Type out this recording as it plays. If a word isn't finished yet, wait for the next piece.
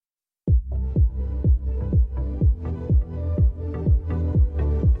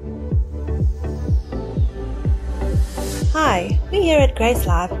Hi, we here at Grace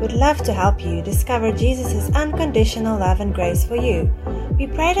Life would love to help you discover Jesus' unconditional love and grace for you. We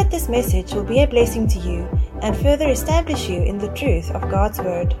pray that this message will be a blessing to you and further establish you in the truth of God's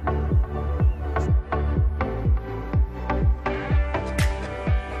Word.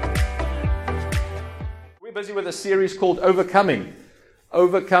 We're busy with a series called Overcoming.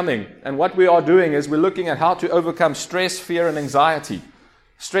 And what we are doing is we're looking at how to overcome stress, fear, and anxiety.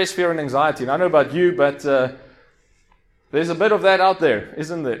 Stress, fear, and anxiety. And I don't know about you, but there's a bit of that out there,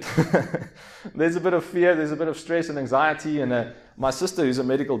 isn't it? There's a bit of fear, there's a bit of stress and anxiety. And my sister, who's a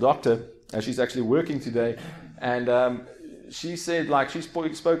medical doctor, she's actually working today, and she said, she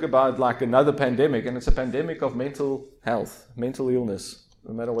spoke about another pandemic, and it's a pandemic of mental health, mental illness,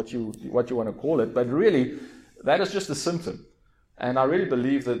 no matter what you want to call it. But really, that is just a symptom. And I really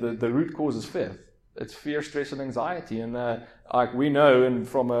believe that the root cause is fear. It's fear, stress, and anxiety. And we know, and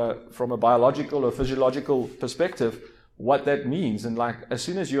from a biological or physiological perspective, what that means. And as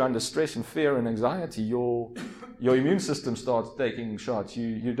soon as you're under stress and fear and anxiety, your immune system starts taking shots.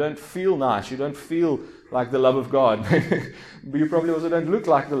 You don't feel nice. You don't feel like the love of God. You probably also don't look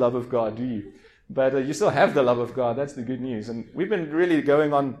like the love of God, do you? But you still have the love of God. That's the good news. And we've been really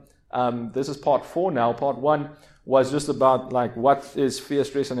going on, this is part 4 now. Part 1 was just about what is fear,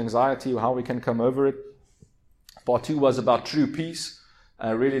 stress, and anxiety, how we can come over it. Part 2 was about true peace.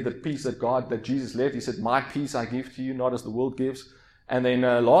 Really the peace that Jesus left. He said, "My peace I give to you, not as the world gives." And then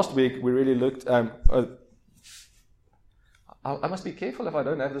last week we really looked, I must be careful if I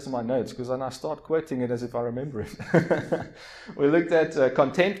don't have this in my notes, because then I start quoting it as if I remember it. We looked at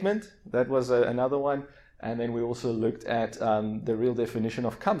contentment. That was another one. And then we also looked at the real definition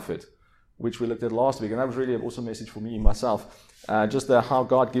of comfort, which we looked at last week. And that was really an awesome message for me myself. Just how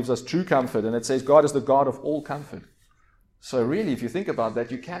God gives us true comfort. And it says God is the God of all comfort. So really, if you think about that,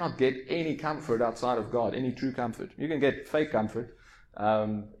 you cannot get any comfort outside of God, any true comfort. You can get fake comfort.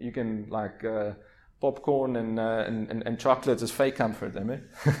 You can popcorn and chocolates is fake comfort, amen?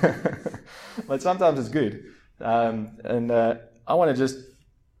 But sometimes it's good. I want to just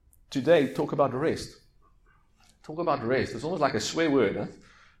today talk about rest. Talk about rest. It's almost like a swear word, huh?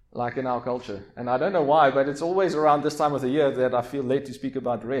 Like in our culture. And I don't know why, but it's always around this time of the year that I feel led to speak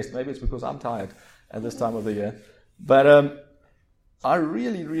about rest. Maybe it's because I'm tired at this time of the year. But I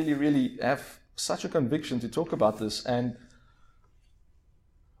really, really, really have such a conviction to talk about this. And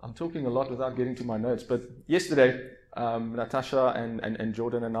I'm talking a lot without getting to my notes. But yesterday, Natasha and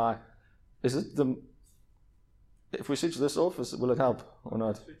Jordan and I, if we switch this off, will it help or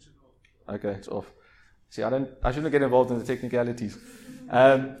not? Switch it off. Okay, it's off. See, I shouldn't get involved in the technicalities.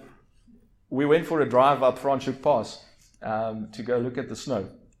 We went for a drive up Franschhoek Pass to go look at the snow.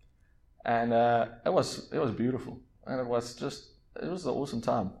 And it was beautiful. And it was an awesome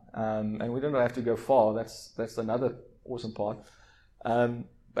time. And we didn't have to go far. That's another awesome part.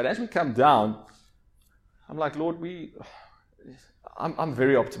 But as we come down, I'm like, Lord, I'm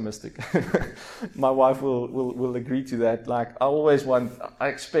very optimistic. My wife will agree to that. I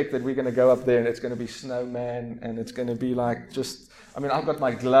expect that we're going to go up there and it's going to be snowman, and it's going to be I've got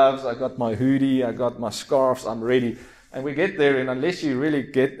my gloves, I've got my hoodie, I've got my scarves, I'm ready. And we get there, and unless you really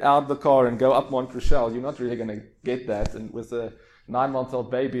get out of the car and go up Mont Cruchel, you're not really going to get that. And with a 9-month-old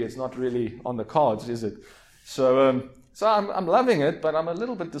baby, it's not really on the cards, is it? So I'm loving it, but I'm a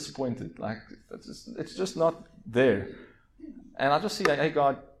little bit disappointed. It's just not there. And I just see, hey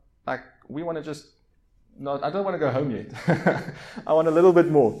God, we want to I don't want to go home yet. I want a little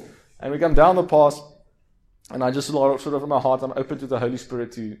bit more. And we come down the pass, and I just sort of in my heart, I'm open to the Holy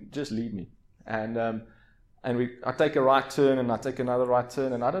Spirit to just lead me. And I take a right turn, and I take another right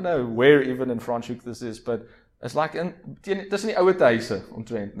turn, and I don't know where even in Franschhoek this is, but it's dis nie ouer huise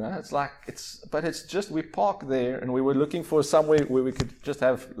omtrent, no? But it's just, we park there, and we were looking for somewhere where we could just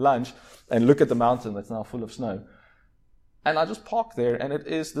have lunch and look at the mountain that's now full of snow. And I just park there, and it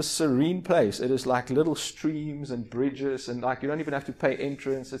is this serene place. It is like little streams and bridges, and you don't even have to pay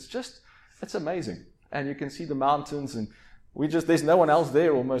entrance. It's amazing. And you can see the mountains, and there's no one else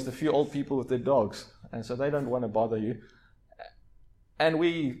there, almost a few old people with their dogs. And so they don't want to bother you. And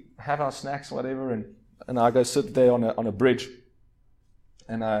we have our snacks, whatever, and I go sit there on a bridge.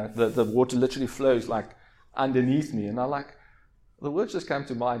 And the water literally flows underneath me. And the words just come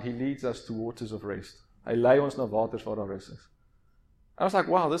to mind. He leads us to waters of rest. Hy lei ons na waters waar daar rus is. I was like,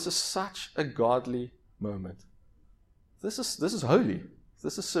 wow, this is such a godly moment. This is holy.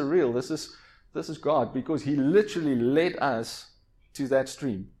 This is surreal. This is God, because He literally led us to that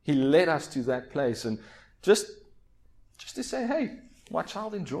stream. He led us to that place, and just to say, hey, my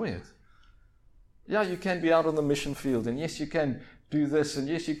child, enjoy it. Yeah, you can be out on the mission field, and yes, you can do this, and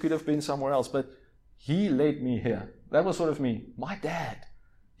yes, you could have been somewhere else, but He led me here. That was sort of me. My dad,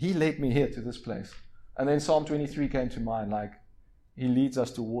 he led me here to this place. And then Psalm 23 came to mind, like, he leads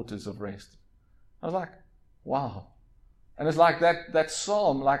us to waters of rest. I was like, wow. And it's like that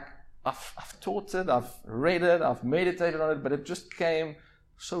psalm, like, I've taught it, I've read it, I've meditated on it, but it just came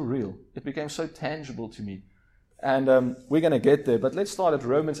so real. It became so tangible to me. And we're going to get there. But let's start at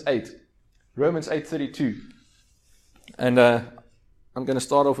Romans 8. Romans 8:32. And I'm going to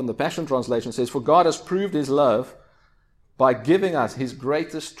start off in the Passion Translation. It says, "For God has proved his love by giving us his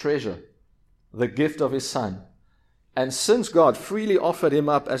greatest treasure, the gift of his Son. And since God freely offered him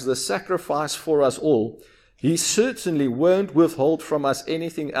up as the sacrifice for us all, he certainly won't withhold from us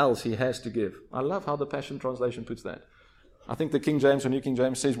anything else he has to give." I love how the Passion Translation puts that. I think the King James or New King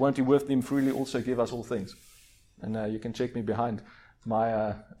James says, "Won't he with him freely also give us all things?" And you can check me behind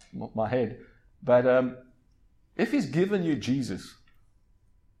my head. But if he's given you Jesus,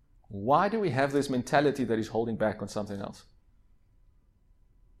 why do we have this mentality that he's holding back on something else?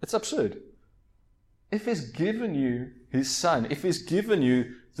 It's absurd. If he's given you his Son, if he's given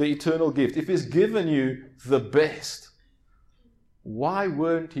you the eternal gift, if he's given you the best, why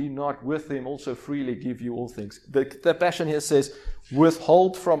won't he not with him also freely give you all things? The Passion here says,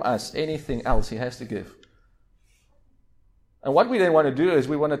 withhold from us anything else he has to give. And what we then want to do is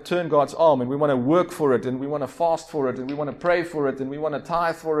we want to turn God's arm and we want to work for it and we want to fast for it and we want to pray for it and we want to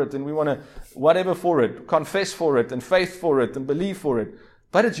tithe for it and we want to whatever for it, confess for it and faith for it and believe for it.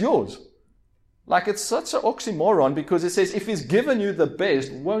 But it's yours. Like, it's such an oxymoron, because it says, if he's given you the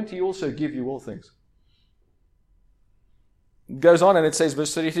best, won't he also give you all things? It goes on and it says,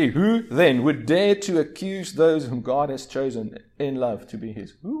 verse 33, "Who then would dare to accuse those whom God has chosen in love to be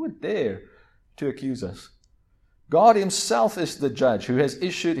his?" Who would dare to accuse us? God himself is the judge who has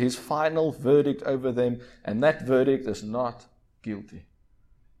issued his final verdict over them, and that verdict is not guilty.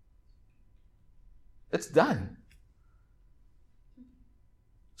 It's done.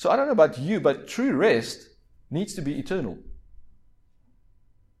 So I don't know about you, but true rest needs to be eternal.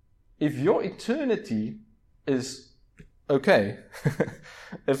 If your eternity is okay,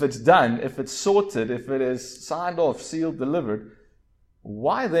 if it's done, if it's sorted, if it is signed off, sealed, delivered,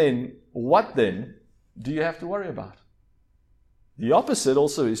 what then do you have to worry about? The opposite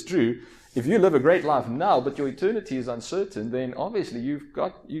also is true. If you live a great life now, but your eternity is uncertain, then obviously you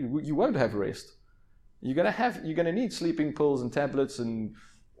won't have rest. You're going to need sleeping pills and tablets and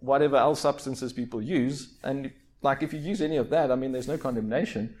whatever else substances people use. And like, if you use any of that, I mean, there's no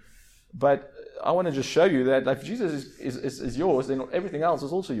condemnation. But I want to just show you that if Jesus is yours, then everything else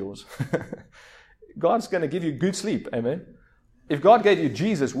is also yours. God's going to give you good sleep. Amen. If God gave you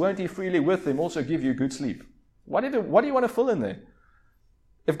Jesus, won't he freely with him also give you good sleep? What do you want to fill in there?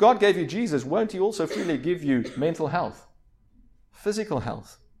 If God gave you Jesus, won't he also freely give you mental health, physical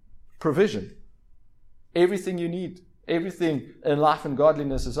health, provision, everything you need? Everything in life and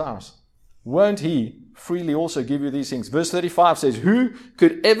godliness is ours. Won't he freely also give you these things? Verse 35 says, "Who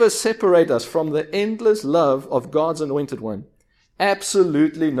could ever separate us from the endless love of God's anointed one?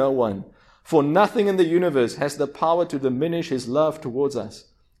 Absolutely no one. For nothing in the universe has the power to diminish his love towards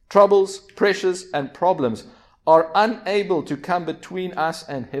us. Troubles, pressures, and problems are unable to come between us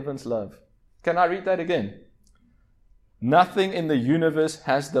and heaven's love." Can I read that again? Nothing in the universe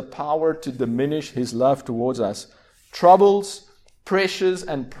has the power to diminish his love towards us. Troubles, pressures,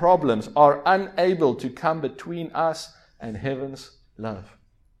 and problems are unable to come between us and heaven's love.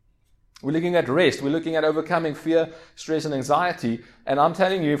 We're looking at rest. We're looking at overcoming fear, stress, and anxiety. And I'm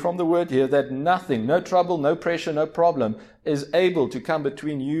telling you from the word here that nothing, no trouble, no pressure, no problem is able to come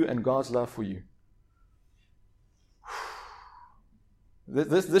between you and God's love for you.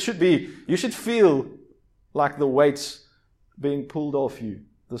 This should be, you should feel like the weights being pulled off you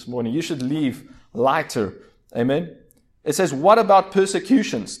this morning. You should leave lighter. Amen. It says, what about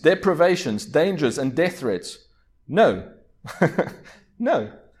persecutions, deprivations, dangers, and death threats? No.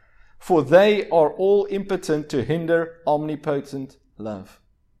 No. For they are all impotent to hinder omnipotent love.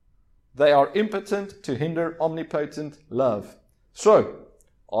 They are impotent to hinder omnipotent love. So,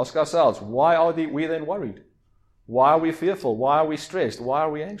 ask ourselves, why are we then worried? Why are we fearful? Why are we stressed? Why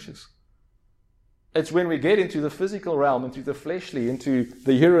are we anxious? It's when we get into the physical realm, into the fleshly, into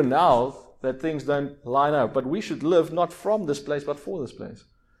the here and now, that things don't line up. But we should live not from this place, but for this place.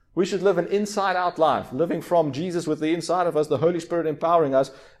 We should live an inside-out life, living from Jesus with the inside of us, the Holy Spirit empowering us,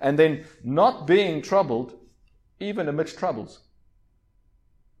 and then not being troubled, even amidst troubles.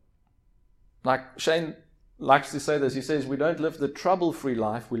 Like Shane likes to say this, he says, we don't live the trouble-free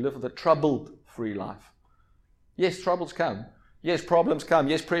life, we live the troubled-free life. Yes, troubles come. Yes, problems come.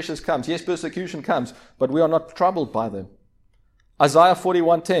 Yes, pressures comes. Yes, persecution comes. But we are not troubled by them. Isaiah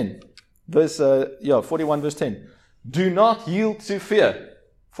 41:10. 41 verse 10. Do not yield to fear,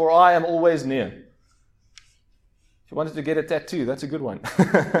 for I am always near. If you wanted to get a tattoo, that's a good one.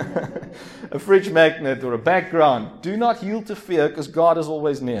 A fridge magnet or a background. Do not yield to fear, because God is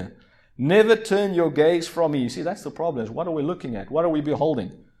always near. Never turn your gaze from me. You see, that's the problem. Is what are we looking at? What are we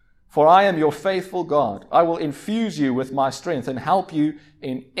beholding? For I am your faithful God. I will infuse you with my strength and help you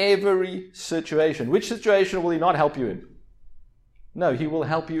in every situation. Which situation will He not help you in? No, He will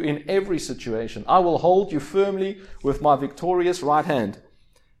help you in every situation. I will hold you firmly with my victorious right hand.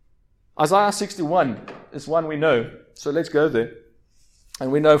 Isaiah 61 is one we know. So let's go there. And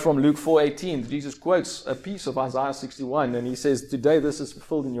we know from Luke 4:18, Jesus quotes a piece of Isaiah 61, and He says, today this is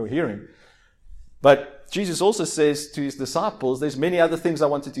fulfilled in your hearing. But Jesus also says to His disciples, there's many other things I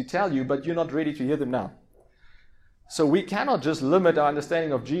wanted to tell you, but you're not ready to hear them now. So we cannot just limit our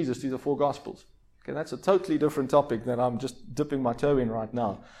understanding of Jesus to the 4 Gospels. Okay, that's a totally different topic that I'm just dipping my toe in right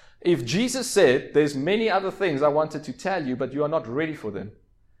now. If Jesus said, there's many other things I wanted to tell you, but you are not ready for them,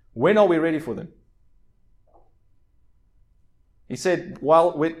 when are we ready for them? He said,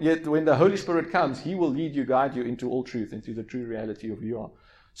 when the Holy Spirit comes, He will lead you, guide you into all truth, into the true reality of who you are.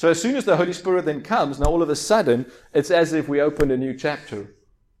 So as soon as the Holy Spirit then comes, now all of a sudden, it's as if we opened a new chapter.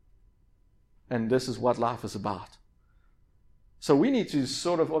 And this is what life is about. So we need to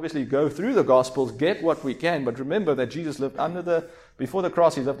sort of obviously go through the Gospels, get what we can, but remember that Jesus lived before the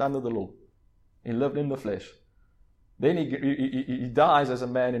cross, He lived under the law. He lived in the flesh. Then he dies as a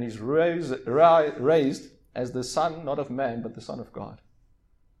man, and He's raised as the Son, not of man, but the Son of God.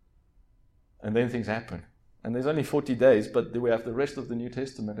 And then things happen. And there's only 40 days, but we have the rest of the New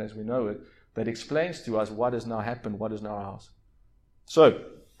Testament as we know it, that explains to us what has now happened, what is now ours. So,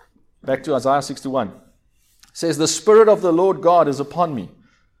 back to Isaiah 61. It says, the Spirit of the Lord God is upon me.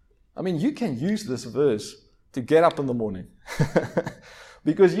 I mean, you can use this verse to get up in the morning.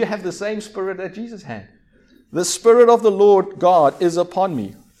 Because you have the same Spirit that Jesus had. The Spirit of the Lord God is upon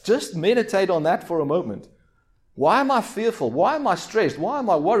me. Just meditate on that for a moment. Why am I fearful? Why am I stressed? Why am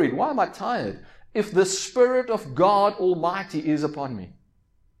I worried? Why am I tired? If the Spirit of God Almighty is upon me.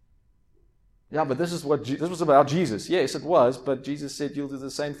 Yeah, but this was about Jesus. Yes, it was, but Jesus said, you'll do the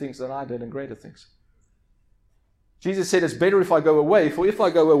same things that I did and greater things. Jesus said, it's better if I go away, for if I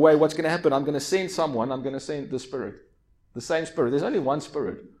go away, what's going to happen? I'm going to send someone, I'm going to send the Spirit. The same Spirit. There's only one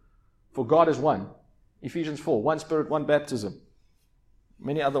Spirit. For God is one. Ephesians 4, one Spirit, one baptism.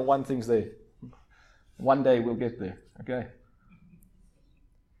 Many other one things there. One day we'll get there. Okay?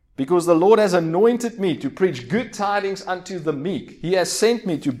 Because the Lord has anointed me to preach good tidings unto the meek. He has sent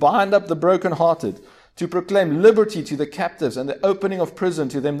me to bind up the brokenhearted, to proclaim liberty to the captives and the opening of prison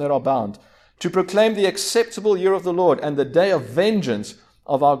to them that are bound, to proclaim the acceptable year of the Lord and the day of vengeance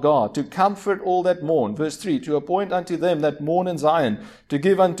of our God, to comfort all that mourn. Verse 3, to appoint unto them that mourn in Zion, to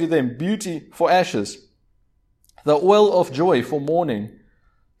give unto them beauty for ashes, the oil of joy for mourning,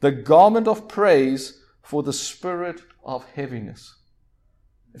 the garment of praise for the spirit of heaviness.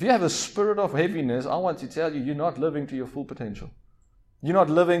 If you have a spirit of heaviness, I want to tell you, you're not living to your full potential. You're not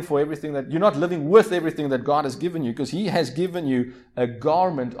living you're not living with everything that God has given you, because He has given you a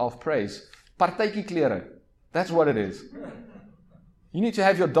garment of praise. Partytjie klere. That's what it is. You need to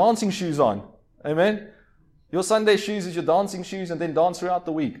have your dancing shoes on. Amen? Your Sunday shoes is your dancing shoes, and then dance throughout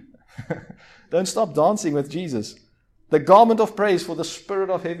the week. Don't stop dancing with Jesus. The garment of praise for the spirit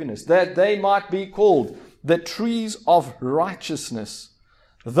of heaviness, that they might be called the trees of righteousness,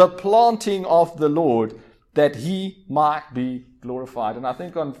 the planting of the Lord, that He might be glorified. And I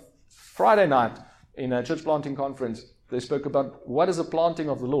think on Friday night in a church planting conference, they spoke about what is a planting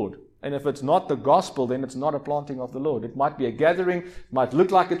of the Lord. And if it's not the gospel, then it's not a planting of the Lord. It might be a gathering, it might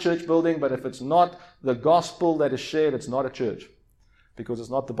look like a church building, but if it's not the gospel that is shared, it's not a church. Because it's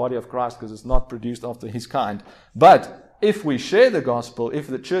not the body of Christ, because it's not produced after His kind. But if we share the gospel, if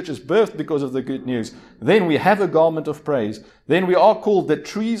the church is birthed because of the good news, then we have a garment of praise. Then we are called the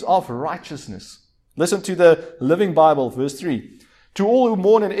trees of righteousness. Listen to the Living Bible, verse 3. To all who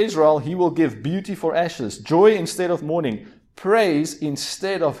mourn in Israel, He will give beauty for ashes, joy instead of mourning, praise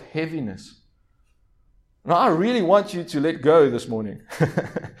instead of heaviness. Now, I really want you to let go this morning.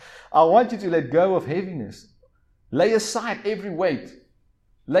 I want you to let go of heaviness. Lay aside every weight.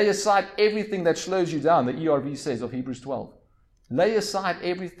 Lay aside everything that slows you down, the ERV says of Hebrews 12. Lay aside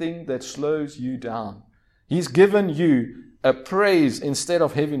everything that slows you down. He's given you a praise instead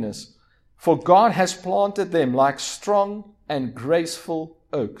of heaviness. For God has planted them like strong and graceful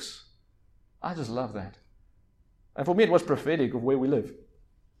oaks. I just love that. And for me, it was prophetic of where we live.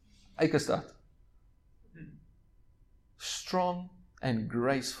 Eikestad. Strong and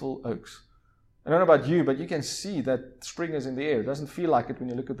graceful oaks. I don't know about you, but you can see that spring is in the air. It doesn't feel like it when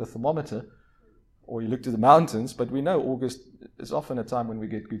you look at the thermometer or you look to the mountains, but we know August is often a time when we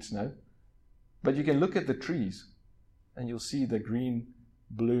get good snow. But you can look at the trees and you'll see the green,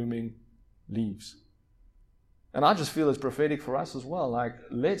 blooming leaves. And I just feel it's prophetic for us as well. Like,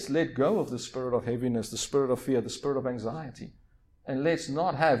 let's let go of the spirit of heaviness, the spirit of fear, the spirit of anxiety. And let's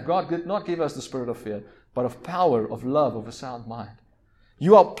not have, God did not give us the spirit of fear, but of power, of love, of a sound mind.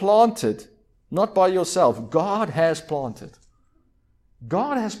 You are planted, not by yourself. God has planted.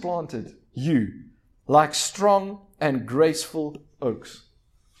 God has planted you like strong and graceful oaks.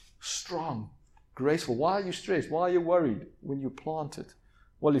 Strong, graceful. Why are you stressed? Why are you worried when you're planted?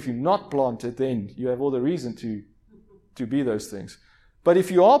 Well, if you're not planted, then you have all the reason to be those things. But if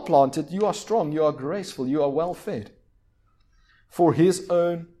you are planted, you are strong, you are graceful, you are well fed. For His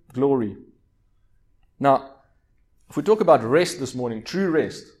own glory. Now, if we talk about rest this morning, true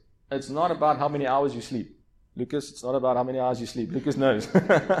rest, it's not about how many hours you sleep. Lucas, it's not about how many hours you sleep. Lucas knows.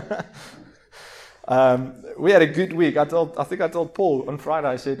 We had a good week. I think I told Paul on Friday,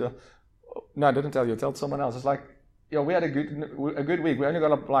 I said, no, I didn't tell you, I told someone else. It's like, we had a good week. We only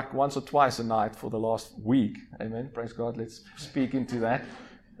got up like once or twice a night for the last week. Amen. Praise God. Let's speak into that.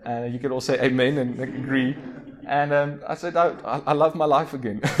 You can all say amen and agree. And I said, I love my life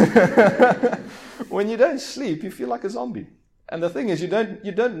again. When you don't sleep, you feel like a zombie. And the thing is, you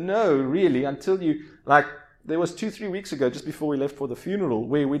don't know really until you, like, there was 2-3 weeks ago, just before we left for the funeral,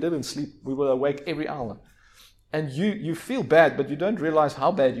 where we didn't sleep. We were awake every hour. And you feel bad, but you don't realize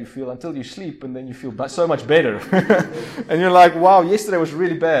how bad you feel until you sleep, and then you feel so much better. And you're like, wow, yesterday was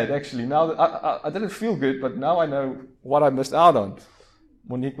really bad, actually. Now I didn't feel good, but now I know what I missed out on.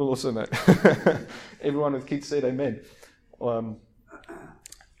 Monique will also know. Everyone with kids said amen.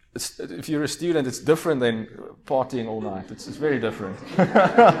 If you're a student, it's different than partying all night. It's very different.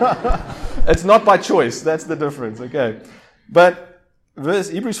 It's not by choice. That's the difference, okay? But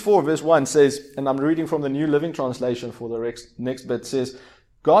Hebrews 4 verse 1 says, and I'm reading from the New Living Translation for the next bit, says,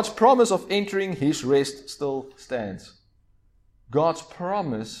 God's promise of entering His rest still stands. God's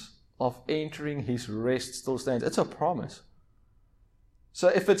promise of entering His rest still stands. It's a promise. So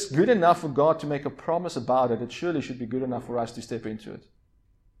if it's good enough for God to make a promise about it, it surely should be good enough for us to step into it.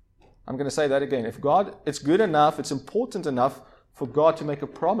 I'm going to say that again. If it's good enough, it's important enough for God to make a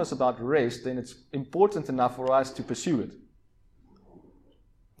promise about rest, then it's important enough for us to pursue it.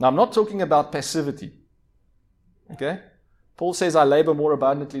 Now, I'm not talking about passivity. Okay? Paul says, I labor more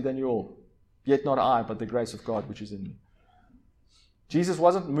abundantly than you all. Yet not I, but the grace of God which is in me. Jesus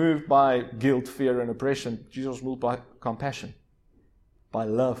wasn't moved by guilt, fear, and oppression. Jesus was moved by compassion, by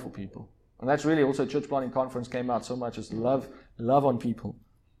love for people. And that's really also Church Planting Conference came out so much as love on people.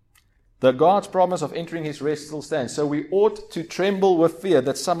 The God's promise of entering His rest still stands. So we ought to tremble with fear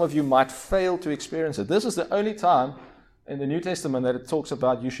that some of you might fail to experience it. This is the only time in the New Testament that it talks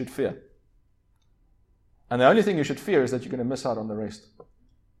about you should fear. And the only thing you should fear is that you're going to miss out on the rest.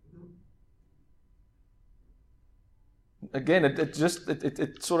 Again,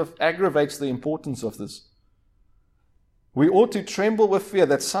 it sort of aggravates the importance of this. We ought to tremble with fear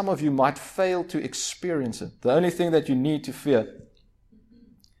that some of you might fail to experience it. The only thing that you need to fear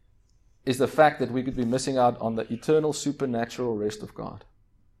is the fact that we could be missing out on the eternal supernatural rest of God.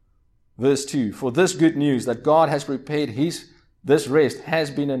 Verse 2, for this good news that God has prepared this rest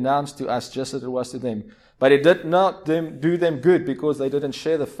has been announced to us just as it was to them. But it did not do them good because they didn't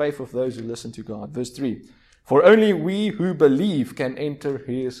share the faith of those who listen to God. Verse 3, for only we who believe can enter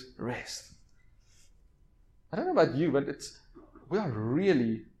His rest. I don't know about you, but we are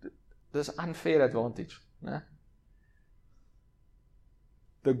really this unfair advantage. Nah?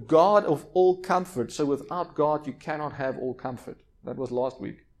 The God of all comfort. So without God, you cannot have all comfort. That was last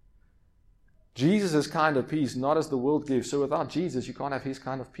week. Jesus' kind of peace, not as the world gives. So without Jesus, you can't have His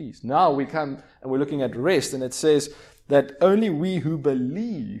kind of peace. Now we come and we're looking at rest, and it says that only we who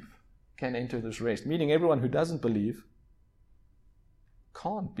believe can enter this rest. Meaning everyone who doesn't believe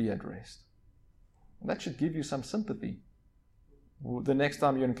can't be at rest. And that should give you some sympathy. The next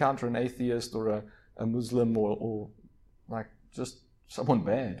time you encounter an atheist or a Muslim or like just someone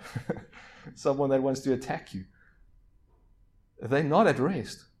bad, someone that wants to attack you, they're not at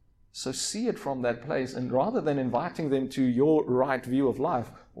rest. So see it from that place, and rather than inviting them to your right view of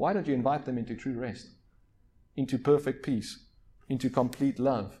life, why don't you invite them into true rest, into perfect peace, into complete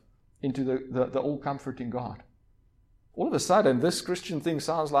love, into the all-comforting God? All of a sudden, this Christian thing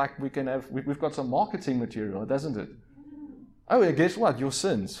sounds like we've got some marketing material, doesn't it? Oh, yeah, guess what? Your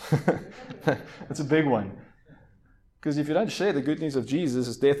sins. It's a big one. Because if you don't share the good news of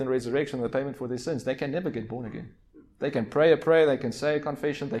Jesus' death and resurrection and the payment for their sins, they can never get born again. They can pray a prayer, they can say a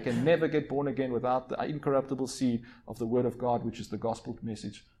confession, they can never get born again without the incorruptible seed of the Word of God, which is the gospel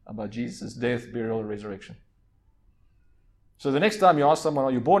message about Jesus' death, burial, and resurrection. So the next time you ask someone,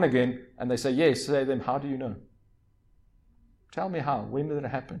 are you born again? And they say yes, say to them, how do you know? Tell me how. When did it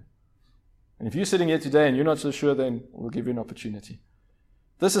happen? And if you're sitting here today and you're not so sure, then we'll give you an opportunity.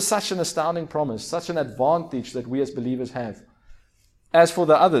 This is such an astounding promise, such an advantage that we as believers have. As for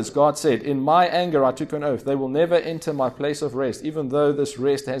the others, God said, in my anger I took an oath, they will never enter my place of rest, even though this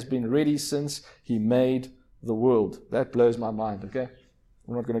rest has been ready since He made the world. That blows my mind, okay?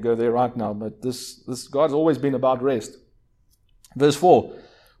 We're not going to go there right now, but this God's always been about rest. Verse 4,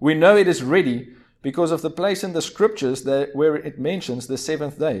 we know it is ready because of the place in the scriptures where it mentions the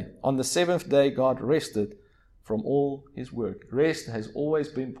seventh day. On the seventh day, God rested from all His work. Rest has always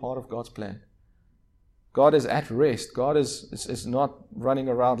been part of God's plan. God is at rest. God is not running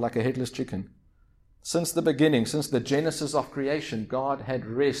around like a headless chicken. Since the beginning, since the genesis of creation, God had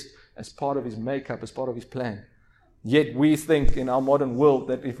rest as part of His makeup, as part of His plan. Yet we think in our modern world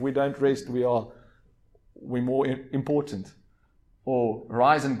that if we don't rest, we're more important. Or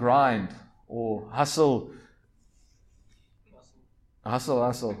rise and grind. Or hustle.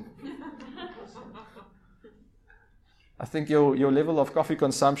 Hustle. I think your level of coffee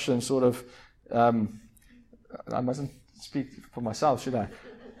consumption sort of... I mustn't speak for myself, should I?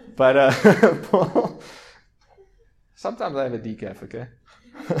 But sometimes I have a decaf, okay?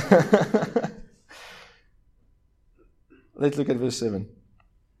 Let's look at verse 7.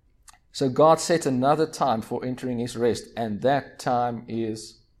 So God set another time for entering His rest, and that time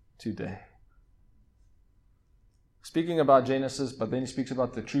is today. Speaking about Genesis, but then He speaks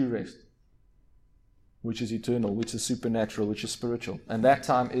about the true rest, which is eternal, which is supernatural, which is spiritual. And that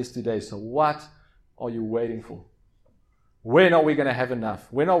time is today. So what are you waiting for? When are we going to have enough?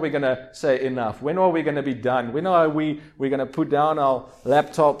 When are we going to say enough? When are we going to be done? When are we're going to put down our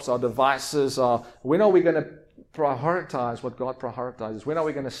laptops, our devices? When are we going to prioritize what God prioritizes? When are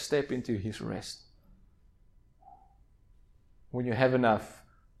we going to step into His rest? When you have enough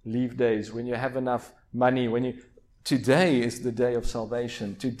leave days, when you have enough money, today is the day of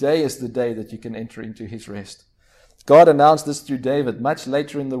salvation. Today is the day that you can enter into His rest. God announced this through David much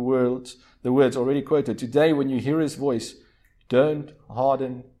later in the words already quoted. Today, when you hear His voice, don't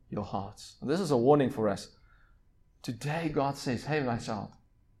harden your hearts. And this is a warning for us. Today, God says, hey, my child,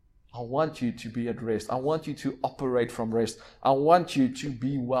 I want you to be at rest. I want you to operate from rest. I want you to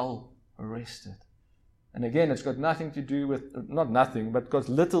be well rested. And again, it's got nothing to do with, not nothing, but got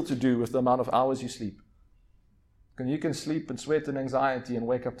little to do with the amount of hours you sleep. You can sleep and sweat and anxiety and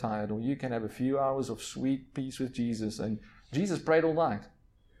wake up tired, or you can have a few hours of sweet peace with Jesus. And Jesus prayed all night.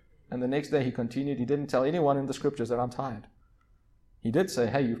 And the next day He continued. He didn't tell anyone in the scriptures that I'm tired. He did say,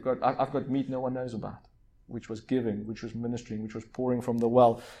 hey, I've got meat no one knows about, which was giving, which was ministering, which was pouring from the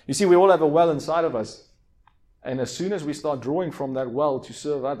well. You see, we all have a well inside of us. And as soon as we start drawing from that well to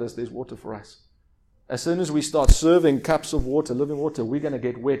serve others, there's water for us. As soon as we start serving cups of water, living water, we're going to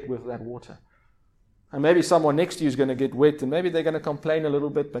get wet with that water. And maybe someone next to you is going to get wet, and maybe they're going to complain a little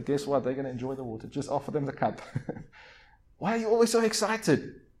bit, but guess what? They're going to enjoy the water. Just offer them the cup. Why are you always so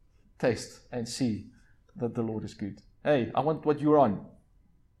excited? Taste and see that the Lord is good. Hey, I want what you're on.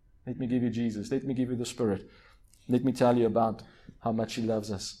 Let me give you Jesus. Let me give you the Spirit. Let me tell you about how much He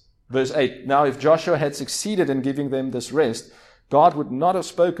loves us. Verse 8, now if Joshua had succeeded in giving them this rest, God would not have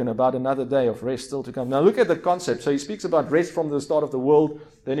spoken about another day of rest still to come. Now look at the concept. So He speaks about rest from the start of the world.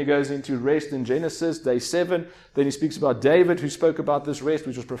 Then He goes into rest in Genesis, day 7. Then He speaks about David, who spoke about this rest,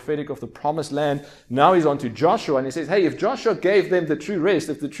 which was prophetic of the promised land. Now He's on to Joshua, and He says, hey, if Joshua gave them the true rest,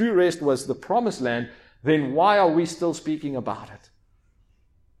 if the true rest was the promised land, then why are we still speaking about it?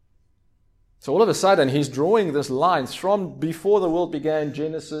 So all of a sudden, He's drawing this line from before the world began,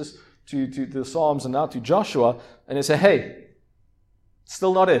 Genesis to the Psalms, and now to Joshua, and He says, hey,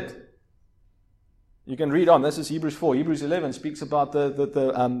 still not it. You can read on. This is Hebrews 4. Hebrews 11 speaks about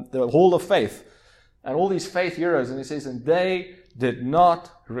the hall of faith and all these faith heroes. And He says, and they did not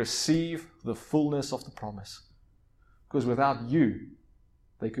receive the fullness of the promise. Because without you,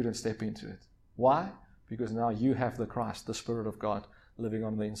 they couldn't step into it. Why? Because now you have the Christ, the Spirit of God, living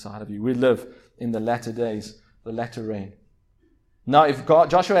on the inside of you. We live in the latter days, the latter rain. Now, if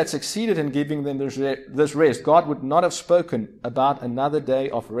Joshua had succeeded in giving them this rest, God would not have spoken about another day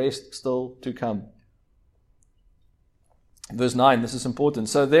of rest still to come. Verse 9, this is important.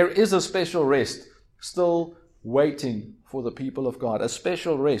 So there is a special rest still waiting for the people of God. A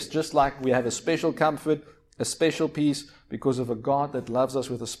special rest, just like we have a special comfort, a special peace, because of a God that loves us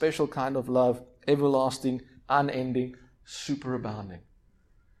with a special kind of love, everlasting, unending, superabounding.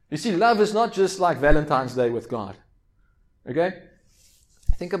 You see, love is not just like Valentine's Day with God. Okay?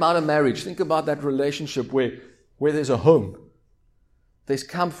 Think about a marriage. Think about that relationship where there's a home. There's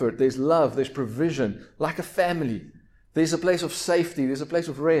comfort, there's love, there's provision. Like a family. There's a place of safety, there's a place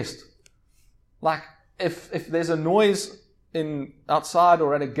of rest. Like if there's a noise outside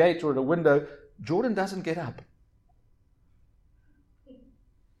or at a gate or at a window, Jordan doesn't get up.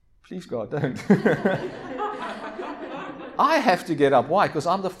 Please God, don't. I have to get up. Why? Because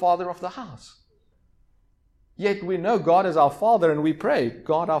I'm the father of the house. Yet we know God is our Father and we pray,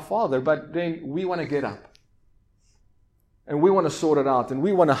 God our Father, but then we want to get up. And we want to sort it out, and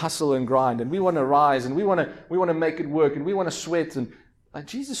we want to hustle and grind, and we want to rise, and we want to make it work, and we want to sweat. And like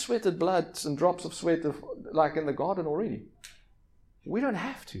Jesus sweated blood and drops of sweat like in the garden already. We don't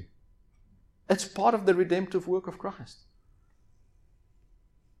have to. It's part of the redemptive work of Christ.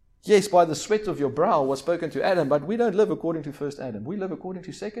 Yes, by the sweat of your brow was spoken to Adam, but we don't live according to first Adam. We live according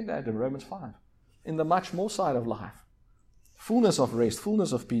to second Adam, Romans 5. In the much more side of life. Fullness of rest,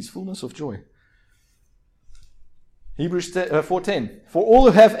 fullness of peace, fullness of joy. Hebrews 4:10. For all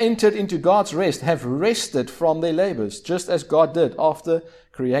who have entered into God's rest have rested from their labors, just as God did after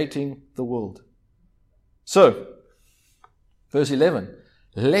creating the world. So, verse 11.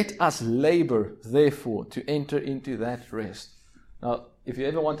 Let us labor, therefore, to enter into that rest. Now, if you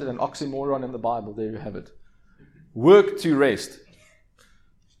ever wanted an oxymoron in the Bible, there you have it. Work to rest.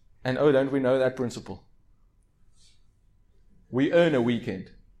 And oh, don't we know that principle? We earn a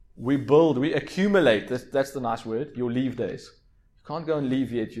weekend. We build, we accumulate. That's the nice word, your leave days. You can't go and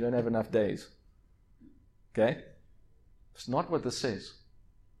leave yet. You don't have enough days. Okay? It's not what this says.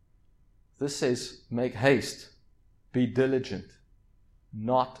 This says, make haste, be diligent,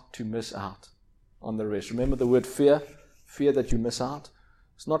 not to miss out on the rest. Remember the word fear? Fear that you miss out.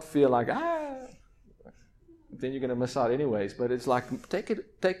 It's not fear like, then you're going to miss out anyways. But it's like,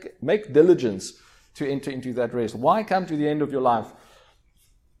 make diligence to enter into that rest. Why come to the end of your life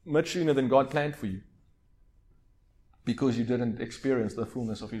much sooner than God planned for you? Because you didn't experience the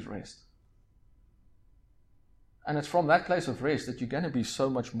fullness of His rest. And it's from that place of rest that you're going to be so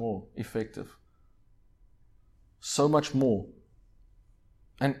much more effective. So much more.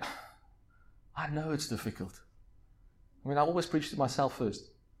 And I know it's difficult. I mean, I always preach to myself first.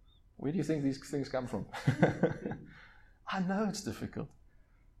 Where do you think these things come from? I know it's difficult.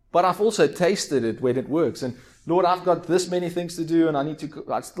 But I've also tasted it when it works. And Lord, I've got this many things to do, and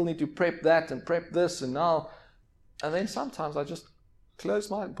I still need to prep that and prep this, and then sometimes I just close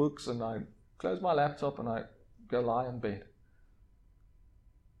my books and I close my laptop and I go lie in bed.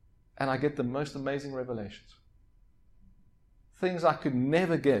 And I get the most amazing revelations. Things I could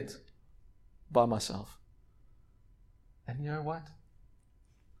never get by myself. And you know what?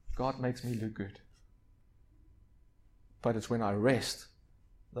 God makes me look good. But it's when I rest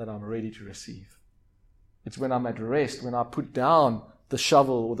that I'm ready to receive. It's when I'm at rest, when I put down the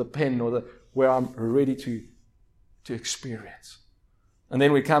shovel or the pen where I'm ready to experience. And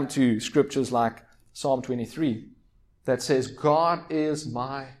then we come to scriptures like Psalm 23 that says, God is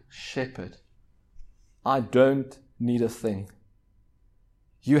my shepherd. I don't need a thing.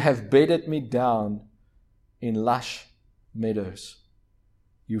 You have bedded me down in lush meadows.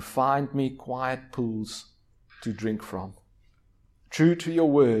 You find me quiet pools to drink from. True to your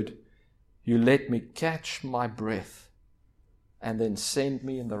word, you let me catch my breath and then send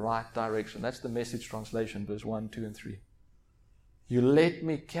me in the right direction. That's the Message translation, verse 1, 2, and 3. You let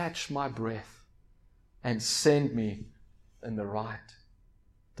me catch my breath and send me in the right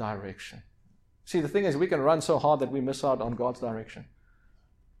direction. See, the thing is, we can run so hard that we miss out on God's direction.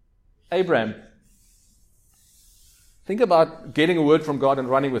 Abraham, think about getting a word from God and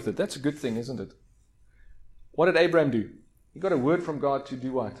running with it. That's a good thing, isn't it? What did Abraham do? He got a word from God to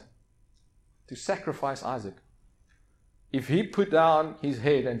do what? To sacrifice Isaac. If he put down his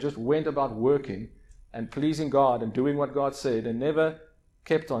head and just went about working and pleasing God and doing what God said and never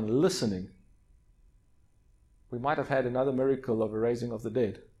kept on listening, we might have had another miracle of a raising of the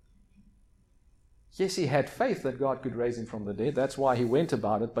dead. Yes, he had faith that God could raise him from the dead. That's why he went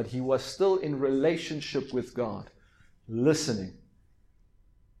about it, but he was still in relationship with God, listening.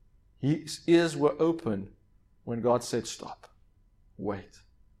 His ears were open when God said, stop, wait.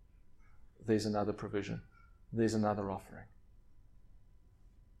 There's another provision. There's another offering.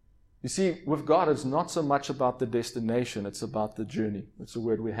 You see, with God, it's not so much about the destination, it's about the journey. That's the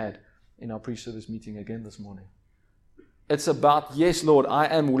word we had in our pre-service meeting again this morning. It's about, yes, Lord, I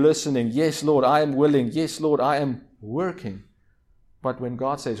am listening. Yes, Lord, I am willing. Yes, Lord, I am working. But when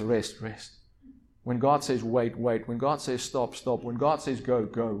God says rest, rest. When God says wait, wait. When God says stop, stop. When God says go,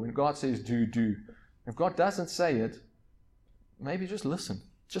 go. When God says do, do. If God doesn't say it, maybe just listen.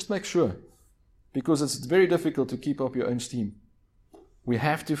 Just make sure. because it's very difficult to keep up your own steam. We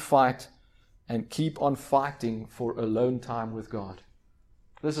have to fight and keep on fighting for alone time with God.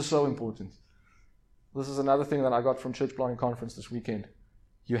 This is so important. This is another thing that I got from Church Planting Conference this weekend.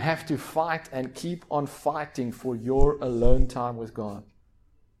 You have to fight and keep on fighting for your alone time with God.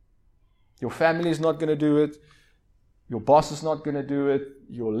 Your family is not going to do it. Your boss is not going to do it.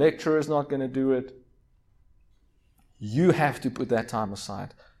 Your lecturer is not going to do it. You have to put that time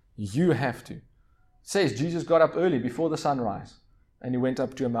aside. You have to. It says Jesus got up early before the sunrise and he went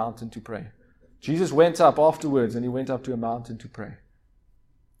up to a mountain to pray. Jesus went up afterwards and he went up to a mountain to pray.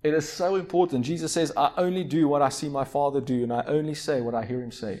 It is so important. Jesus says, I only do what I see my Father do, and I only say what I hear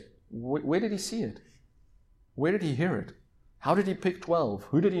him say. Where did he see it? Where did he hear it? How did he pick 12?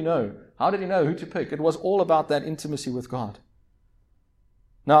 Who did he know? How did he know who to pick? It was all about that intimacy with God.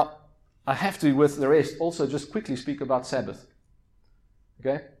 Now, I have to, with the rest, also just quickly speak about Sabbath.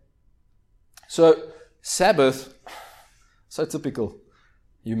 Okay? So, Sabbath, so typical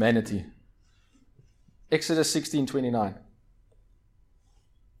humanity. Exodus 16:29.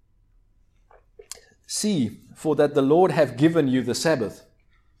 See, for that the Lord hath given you the Sabbath.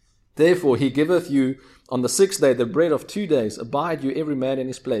 Therefore he giveth you on the 6th day the bread of 2 days. Abide you every man in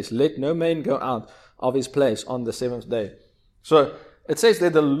his place. Let no man go out of his place on the 7th day. So it says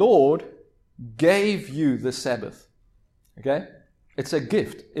that the Lord gave you the Sabbath. Okay? It's a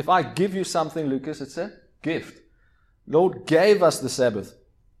gift. If I give you something, Lucas, it's a gift. Lord gave us the Sabbath.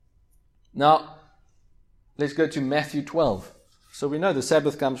 Now, let's go to Matthew 12. So we know the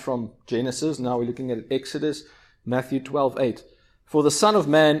Sabbath comes from Genesis. Now we're looking at Exodus, Matthew 12:8. For the Son of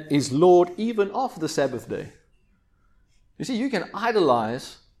Man is Lord even of the Sabbath day. You see, you can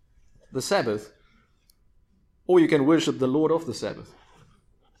idolize the Sabbath, or you can worship the Lord of the Sabbath.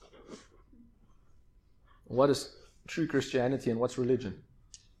 What is true Christianity and what's religion?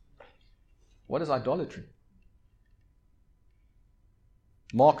 What is idolatry?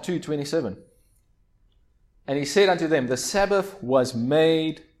 Mark 2:27. And he said unto them, the Sabbath was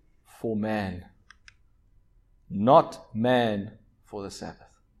made for man, not man for the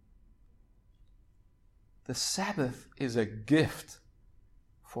Sabbath. The Sabbath is a gift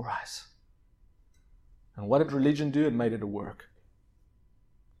for us. And what did religion do? It made it a work.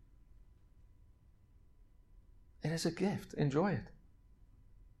 It is a gift. Enjoy it.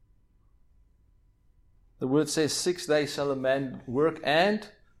 The word says 6 days shall a man work and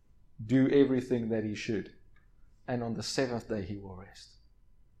do everything that he should. And on the 7th day he will rest.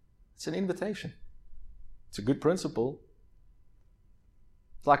 It's an invitation. It's a good principle.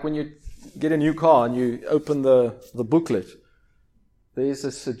 It's like when you get a new car and you open the booklet. There's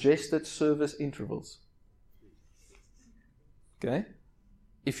a suggested service intervals. Okay?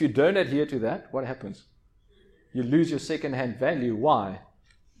 If you don't adhere to that, what happens? You lose your second-hand value. Why?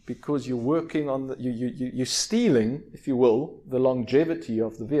 Because you're working on you're stealing, if you will, the longevity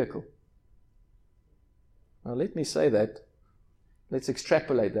of the vehicle. Now let me say that. Let's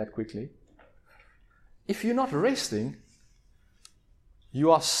extrapolate that quickly. If you're not resting,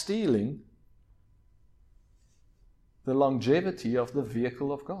 you are stealing the longevity of the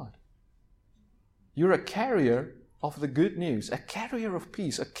vehicle of God. You're a carrier of the good news, a carrier of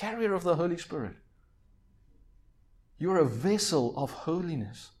peace, a carrier of the Holy Spirit. You're a vessel of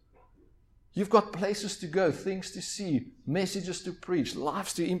holiness. You've got places to go, things to see, messages to preach,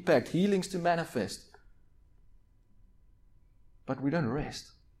 lives to impact, healings to manifest. But we don't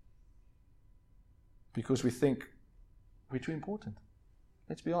rest because we think we're too important.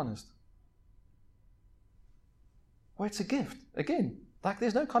 Let's be honest. Well, it's a gift. Again, like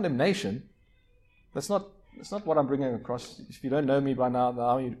there's no condemnation. That's not what I'm bringing across. If you don't know me by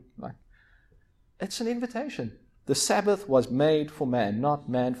now you like. It's an invitation. The Sabbath was made for man, not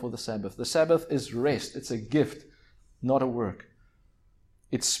man for the Sabbath. The Sabbath is rest. It's a gift, not a work.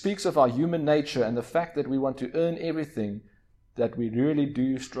 It speaks of our human nature and the fact that we want to earn everything that we really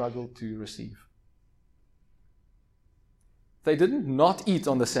do struggle to receive. They didn't not eat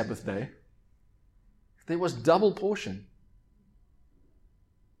on the Sabbath day. There was double portion.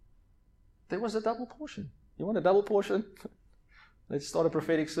 There was a double portion. You want a double portion? Let's start a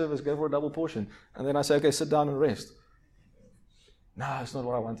prophetic service, go for a double portion. And then I say, okay, sit down and rest. No, it's not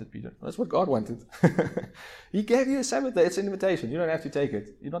what I wanted, Peter. That's what God wanted. He gave you a Sabbath day. It's an invitation. You don't have to take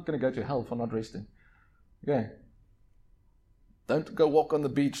it. You're not going to go to hell for not resting. Okay. Don't go walk on the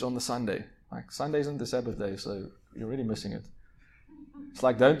beach on the Sunday. Like Sunday isn't the Sabbath day, so you're really missing it. It's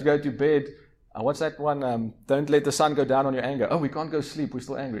like don't go to bed. What's that one? Don't let the sun go down on your anger. Oh, we can't go sleep. We're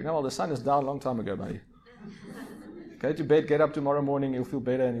still angry. No, well, the sun is down a long time ago, buddy. Go to bed, get up tomorrow morning, you'll feel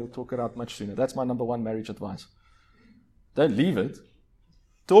better and you'll talk it out much sooner. That's my number one marriage advice. Don't leave it.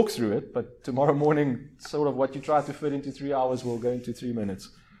 talk through it, but tomorrow morning, sort of what you try to fit into 3 hours will go into 3 minutes.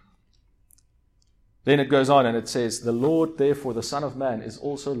 Then it goes on and it says, the Lord, therefore, the Son of Man, is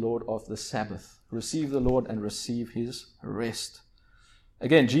also Lord of the Sabbath. Receive the Lord and receive his rest.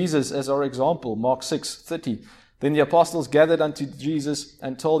 Again, Jesus as our example, Mark 6:30. Then the apostles gathered unto Jesus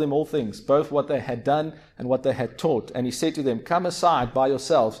and told him all things, both what they had done and what they had taught. And he said to them, come aside by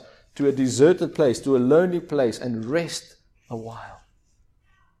yourselves to a deserted place, to a lonely place, and rest a while.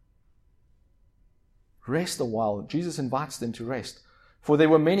 Rest a while. Jesus invites them to rest. For there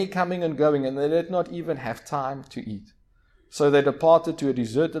were many coming and going, and they did not even have time to eat. So they departed to a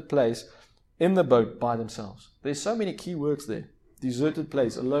deserted place in the boat by themselves. There's so many key words there. Deserted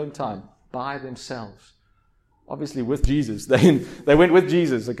place, alone time, by themselves. Obviously with Jesus. They went with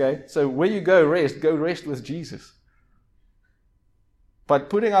Jesus, okay? So where you go rest with Jesus. But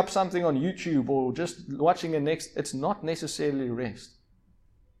putting up something on YouTube or just watching it's not necessarily rest.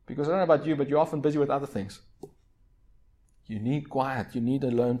 Because I don't know about you, but you're often busy with other things. You need quiet. You need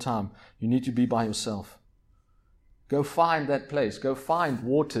alone time. You need to be by yourself. Go find that place. Go find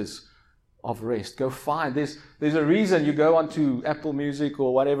waters of rest. Go find. There's a reason you go onto Apple Music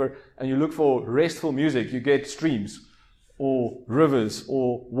or whatever and you look for restful music. You get streams or rivers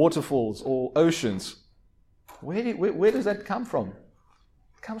or waterfalls or oceans. Where does that come from?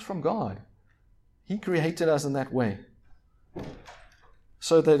 It comes from God. He created us in that way.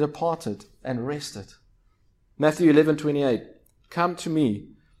 So they departed and rested. Matthew 11:28. Come to me,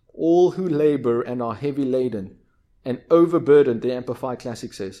 all who labor and are heavy laden and overburdened, the Amplified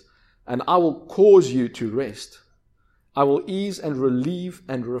Classic says, and I will cause you to rest. I will ease and relieve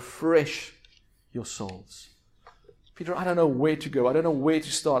and refresh your souls. Peter, I don't know where to go. I don't know where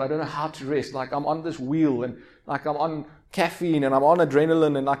to start. I don't know how to rest. Like I'm on this wheel and like I'm on caffeine and I'm on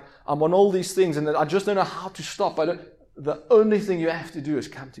adrenaline and like I'm on all these things and I just don't know how to stop. The only thing you have to do is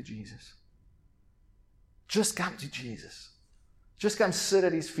come to Jesus. Just come to Jesus. Just come sit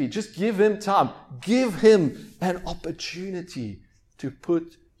at his feet. Just give him time. Give him an opportunity to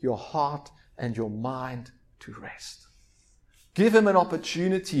put your heart and your mind to rest. Give him an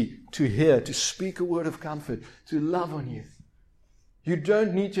opportunity to hear, to speak a word of comfort, to love on you. You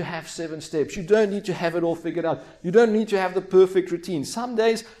don't need to have 7 steps. You don't need to have it all figured out. You don't need to have the perfect routine. Some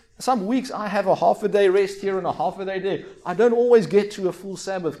days, some weeks I have a half a day rest here and a half a day there. I don't always get to a full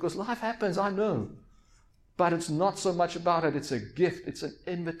Sabbath because life happens, I know. But it's not so much about it. It's a gift. It's an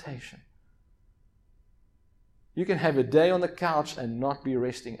invitation. You can have a day on the couch and not be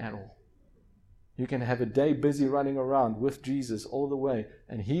resting at all. You can have a day busy running around with Jesus all the way,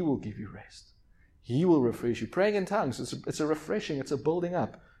 and he will give you rest. He will refresh you. Praying in tongues, it's a refreshing, it's a building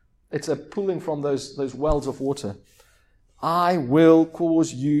up. It's a pulling from those wells of water. I will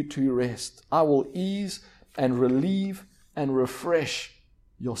cause you to rest. I will ease and relieve and refresh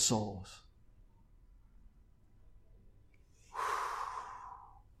your souls.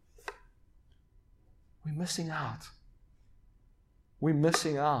 We're missing out. We're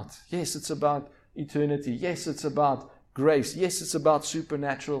missing out. Yes, it's about eternity. Yes, it's about grace. Yes, it's about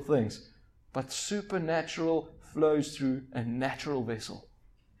supernatural things. But supernatural flows through a natural vessel.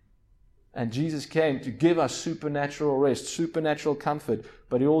 And Jesus came to give us supernatural rest, supernatural comfort.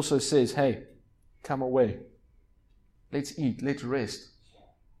 But he also says, hey, come away. Let's eat. Let's rest.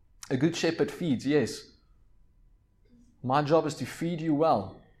 A good shepherd feeds, yes. My job is to feed you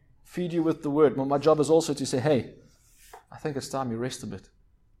well. Feed you with the word. But my job is also to say, hey, I think it's time you rest a bit.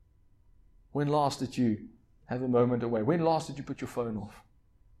 When last did you have a moment away? When last did you put your phone off?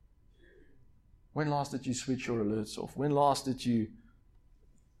 When last did you switch your alerts off? When last did you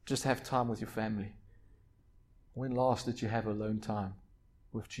just have time with your family? When last did you have alone time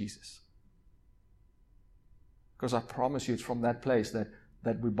with Jesus? Because I promise you it's from that place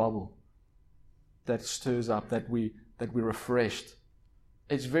that we bubble, that stirs up, that we're refreshed.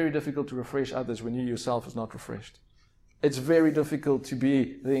 It's very difficult to refresh others when you yourself is not refreshed. It's very difficult to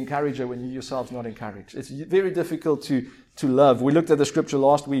be the encourager when you yourself is not encouraged. It's very difficult to love. We looked at the scripture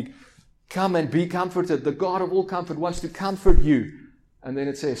last week. Come and be comforted. The God of all comfort wants to comfort you. And then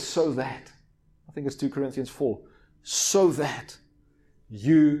it says, so that. I think it's 2 Corinthians 4. So that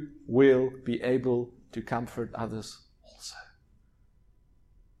you will be able to comfort others also.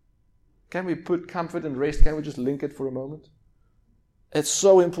 Can we put comfort and rest? Can we just link it for a moment? It's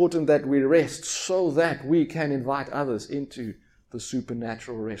so important that we rest so that we can invite others into the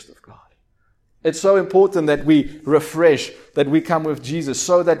supernatural rest of God. It's so important that we refresh, that we come with Jesus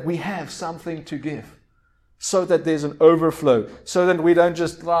so that we have something to give, so that there's an overflow, so that we don't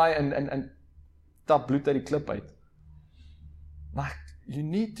just lie and tap bloed uit die klip uit. Like, you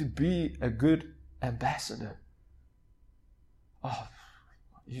need to be a good ambassador. Oh,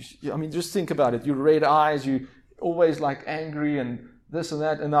 I mean, just think about it. You red eyes, you always like angry and this and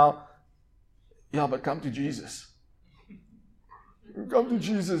that, and now, yeah, but come to Jesus. Come to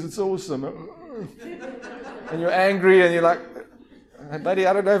Jesus, it's awesome. And you're angry and you're like, buddy,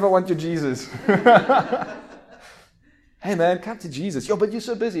 I don't know if I want your Jesus. Hey man, come to Jesus. Yo, but you're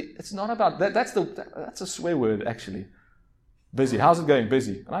so busy. It's not about that. That's a swear word, actually. Busy. How's it going?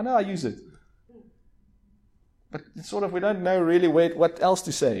 Busy. And I know I use it. But it's sort of, we don't know really what else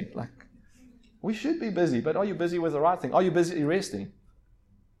to say. Like, we should be busy, but are you busy with the right thing? Are you busy resting?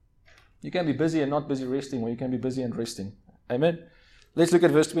 You can be busy and not busy resting, or you can be busy and resting. Amen? Let's look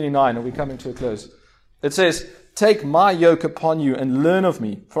at verse 29, and we're coming to a close. It says, take my yoke upon you and learn of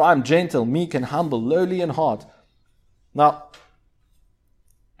me, for I am gentle, meek, and humble, lowly in heart. Now,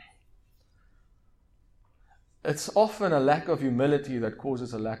 it's often a lack of humility that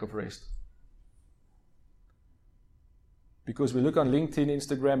causes a lack of rest. Because we look on LinkedIn,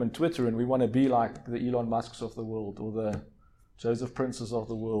 Instagram, and Twitter, and we want to be like the Elon Musks of the world, or the Joseph Princes of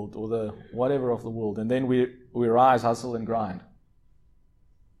the world, or the whatever of the world. And then we rise, hustle, and grind.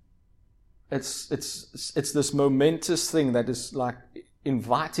 It's this momentous thing that is like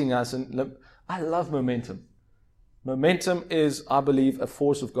inviting us. And I love momentum. Momentum is, I believe, a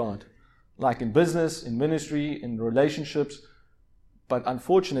force of God. Like in business, in ministry, in relationships. But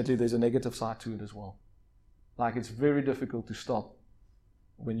unfortunately, there's a negative side to it as well. Like, it's very difficult to stop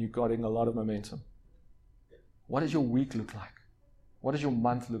when you're getting a lot of momentum. What does your week look like? What does your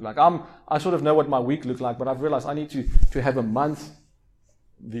month look like? I sort of know what my week looks like, but I've realized I need to have a month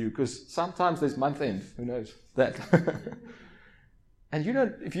view, because sometimes there's month end. Who knows that? And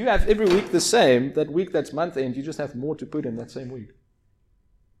if you have every week the same, that week that's month end, you just have more to put in that same week.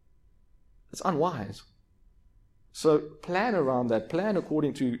 It's unwise. So plan around that. Plan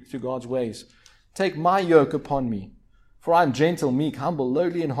according to God's ways. Take my yoke upon me, for I am gentle, meek, humble,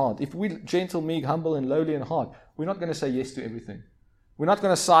 lowly in heart. If we're gentle, meek, humble, and lowly in heart, we're not going to say yes to everything. We're not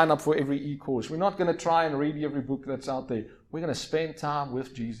going to sign up for every e-course. We're not going to try and read every book that's out there. We're going to spend time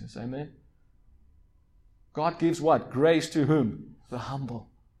with Jesus. Amen? God gives what? Grace to whom? The humble,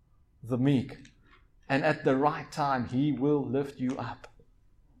 the meek. And at the right time, He will lift you up.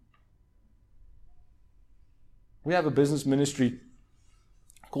 We have a business ministry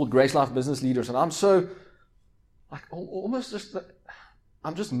called Grace Life Business Leaders, and I'm so, like, almost just,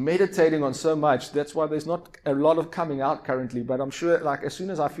 I'm just meditating on so much. That's why there's not a lot of coming out currently, but I'm sure, like, as soon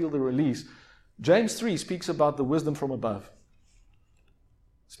as I feel the release, James 3 speaks about the wisdom from above.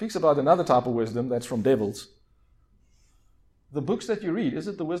 Speaks about another type of wisdom that's from devils. The books that you read, is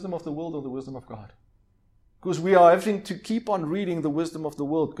it the wisdom of the world or the wisdom of God? Because we are having to keep on reading the wisdom of the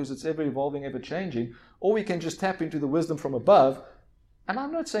world because it's ever evolving, ever changing, or we can just tap into the wisdom from above. And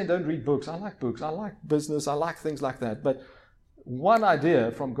I'm not saying don't read books. I like books. I like business. I like things like that. But one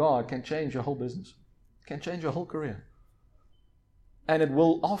idea from God can change your whole business, can change your whole career. And it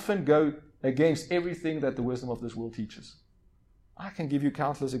will often go against everything that the wisdom of this world teaches. I can give you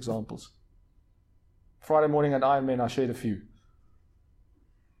countless examples. Friday morning at Ironman, I shared a few.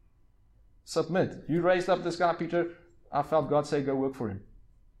 Submit. You raised up this guy, Peter. I felt God say, go work for him.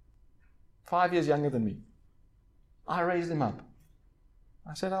 5 years younger than me. I raised him up.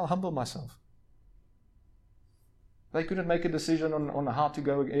 I said, I'll humble myself. They couldn't make a decision on how to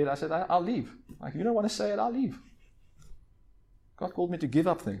go ahead. I said, I'll leave. Like, you don't want to say it, I'll leave. God called me to give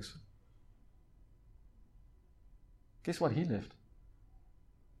up things. Guess what? He left.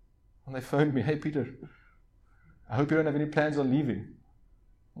 And they phoned me, hey, Peter, I hope you don't have any plans on leaving.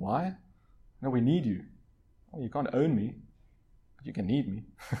 Why? No, we need you. Well, you can't own me, but you can need me.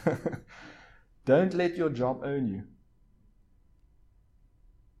 Don't let your job own you.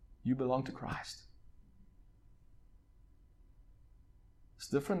 You belong to Christ. It's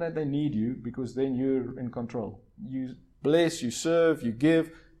different that they need you, because then you're in control. You bless, you serve, you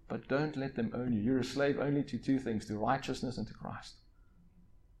give, but don't let them own you. You're a slave only to two things, to righteousness and to Christ.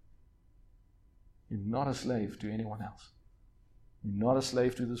 You're not a slave to anyone else. You're not a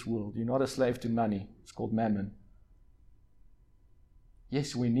slave to this world. You're not a slave to money. It's called mammon.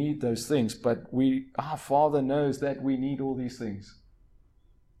 Yes, we need those things, but our Father knows that we need all these things.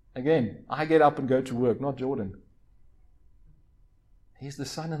 Again, I get up and go to work, not Jordan. He's the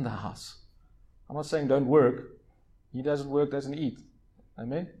son in the house. I'm not saying don't work. He doesn't work, doesn't eat.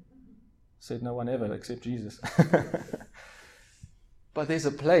 Amen? Said no one ever except Jesus. But there's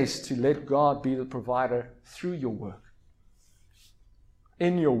a place to let God be the provider through your work.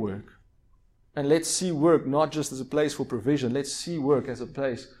 In your work. And let's see work not just as a place for provision. Let's see work as a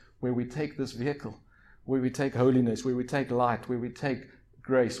place where we take this vehicle, where we take holiness, where we take light, where we take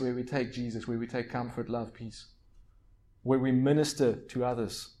grace, where we take Jesus, where we take comfort, love, peace. where we minister to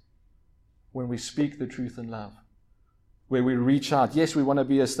others, when we speak the truth in love, where we reach out. Yes, we want to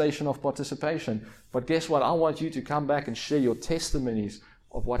be a station of participation, but guess what? I want you to come back and share your testimonies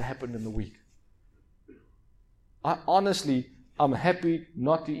of what happened in the week. I'm happy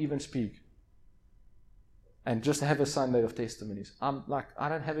not to even speak and just have a Sunday of testimonies. I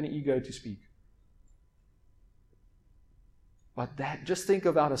don't have any ego to speak. But just think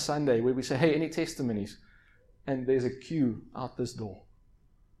about a Sunday where we say, hey, any testimonies? And there's a queue out this door.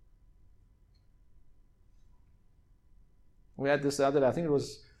 We had this the other day, I think it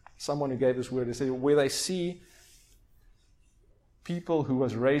was someone who gave this word, they said, where they see people who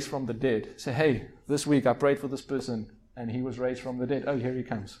was raised from the dead, say, hey, this week I prayed for this person and he was raised from the dead. Oh, here he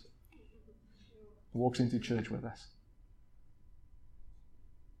comes. Walks into church with us.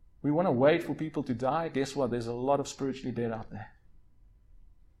 We want to wait for people to die. Guess what? There's a lot of spiritually dead out there.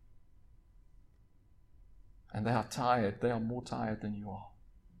 And they are tired. They are more tired than you are.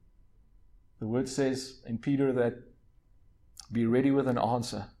 The word says in Peter that be ready with an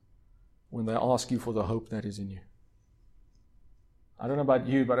answer when they ask you for the hope that is in you. I don't know about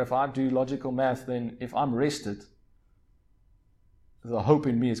you, but if I do logical math, then if I'm rested, the hope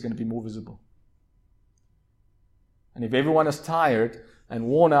in me is going to be more visible. And if everyone is tired and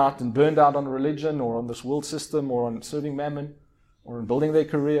worn out and burned out on religion or on this world system or on serving mammon or on building their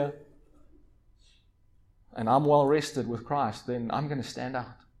career, and I'm well rested with Christ, then I'm going to stand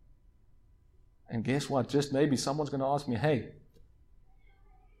out. And guess what? Just maybe someone's going to ask me, hey,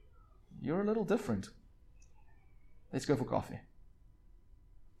 you're a little different. Let's go for coffee.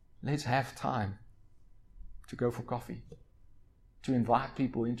 Let's have time to go for coffee, to invite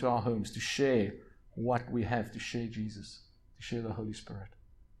people into our homes, to share what we have, to share Jesus, to share the Holy Spirit.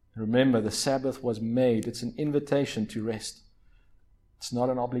 Remember, the Sabbath was made. It's an invitation to rest. It's not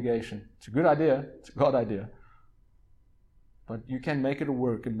an obligation. It's a good idea. It's a God idea. But you can make it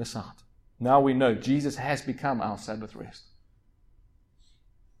work and miss out. Now we know Jesus has become our Sabbath rest.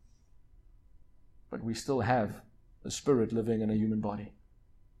 But we still have the Spirit living in a human body.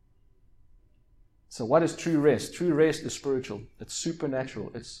 So what is true rest? True rest is spiritual. It's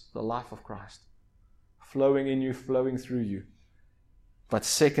supernatural. It's the life of Christ. Flowing in you, flowing through you. But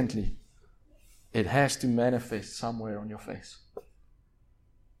secondly, it has to manifest somewhere on your face.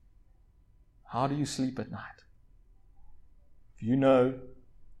 How do you sleep at night? If you know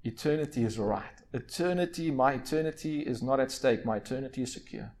eternity is right. My eternity is not at stake. My eternity is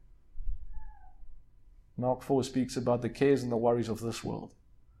secure. Mark 4 speaks about the cares and the worries of this world.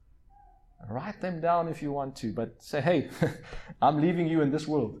 Write them down if you want to, but say, hey, I'm leaving you in this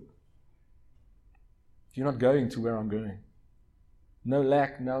world. You're not going to where I'm going. No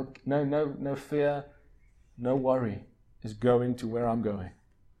lack, no fear, no worry is going to where I'm going.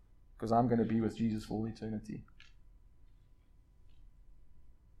 Because I'm going to be with Jesus for all eternity.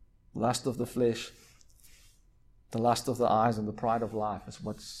 Lust of the flesh, the lust of the eyes, and the pride of life is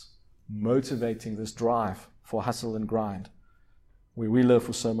what's motivating this drive for hustle and grind, where we live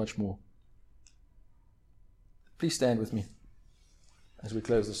for so much more. Please stand with me as we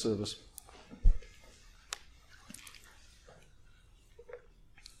close the service.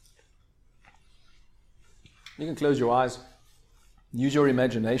 You can close your eyes. Use your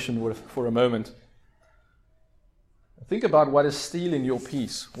imagination for a moment. Think about what is stealing your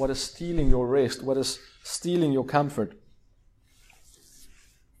peace, what is stealing your rest, what is stealing your comfort.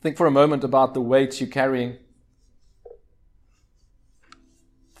 Think for a moment about the weights you're carrying,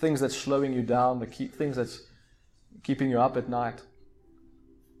 things that's slowing you down, things that's keeping you up at night,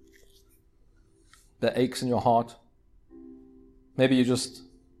 the aches in your heart. Maybe it's just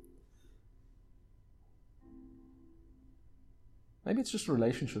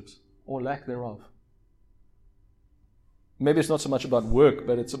relationships or lack thereof. Maybe it's not so much about work,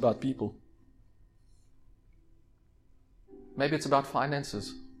 but it's about people. Maybe it's about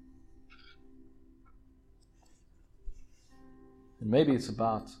finances. And maybe it's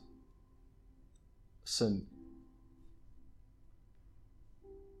about sin.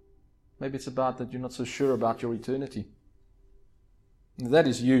 Maybe it's about that you're not so sure about your eternity. And that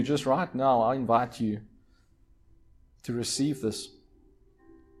is you. Just right now, I invite you to receive this.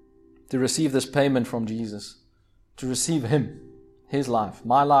 To receive this payment from Jesus. To receive Him, His life.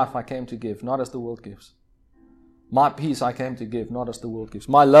 My life I came to give, not as the world gives. My peace I came to give, not as the world gives.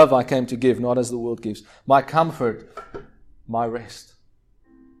 My love I came to give, not as the world gives. My comfort, my rest.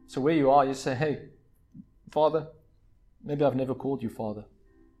 So where you are, you say, hey, Father, maybe I've never called you Father.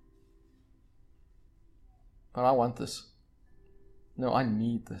 But I want this. No, I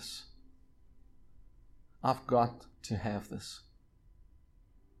need this. I've got to have this.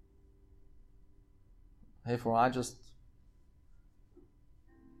 Therefore, I just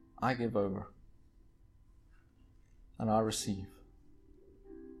I give over. And I receive.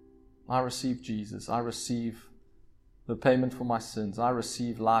 I receive Jesus. I receive the payment for my sins. I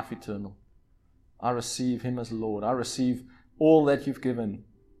receive life eternal. I receive Him as Lord. I receive all that you've given.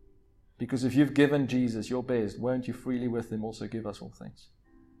 Because if you've given Jesus your best, won't you freely with Him also give us all things?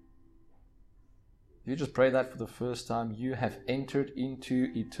 If you just pray that for the first time, you have entered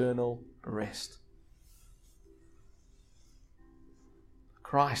into eternal rest.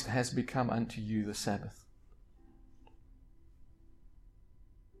 Christ has become unto you the Sabbath.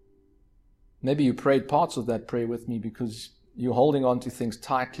 Maybe you prayed parts of that prayer with me because you're holding on to things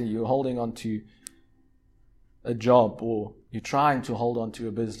tightly. You're holding on to a job, or you're trying to hold on to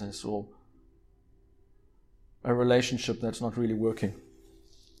a business or a relationship that's not really working.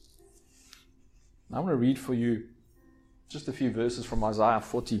 I want to read for you just a few verses from Isaiah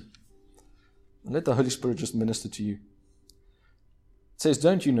 40. And let the Holy Spirit just minister to you. It says,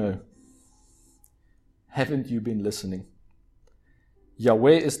 don't you know? Haven't you been listening?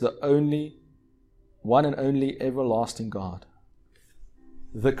 Yahweh is the only, one and only everlasting God,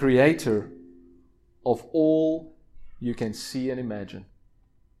 the Creator of all you can see and imagine.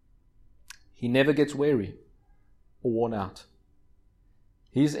 He never gets weary or worn out.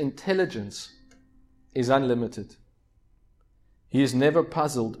 His intelligence is unlimited. He is never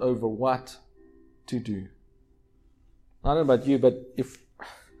puzzled over what to do. I don't know about you, but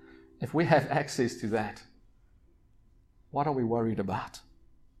if we have access to that, what are we worried about?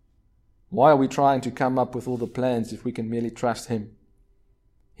 Why are we trying to come up with all the plans if we can merely trust Him?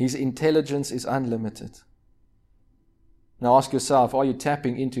 His intelligence is unlimited. Now ask yourself, are you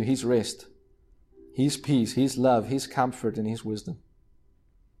tapping into His rest, His peace, His love, His comfort, and His wisdom?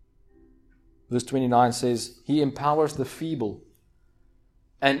 Verse 29 says, He empowers the feeble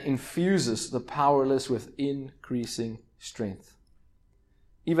and infuses the powerless with increasing strength.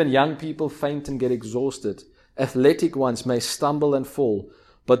 Even young people faint and get exhausted. Athletic ones may stumble and fall,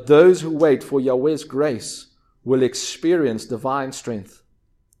 but those who wait for Yahweh's grace will experience divine strength.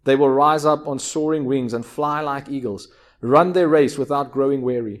 They will rise up on soaring wings and fly like eagles, run their race without growing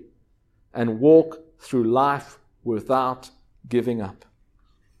weary, and walk through life without giving up.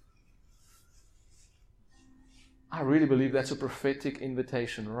 I really believe that's a prophetic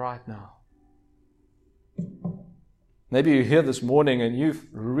invitation right now. Maybe you're here this morning and you've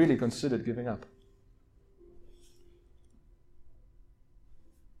really considered giving up.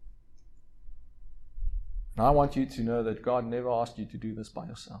 And I want you to know that God never asked you to do this by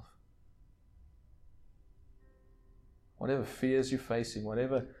yourself. Whatever fears you're facing,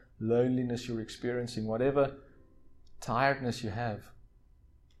 whatever loneliness you're experiencing, whatever tiredness you have,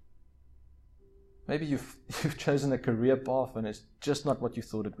 maybe you've chosen a career path and it's just not what you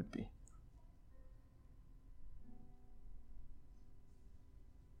thought it would be.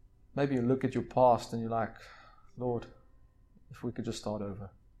 Maybe you look at your past and you're like, Lord, if we could just start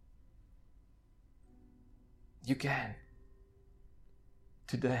over. You can.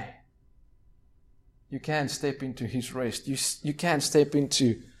 Today. You can step into His rest. You can step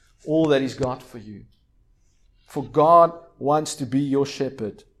into all that He's got for you. For God wants to be your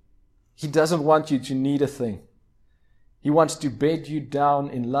shepherd. He doesn't want you to need a thing. He wants to bed you down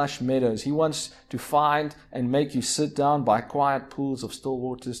in lush meadows. He wants to find and make you sit down by quiet pools of still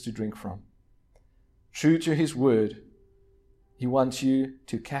waters to drink from. True to His word, He wants you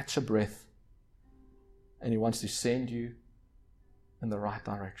to catch a breath, and He wants to send you in the right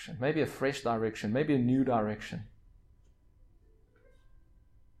direction. Maybe a fresh direction, maybe a new direction.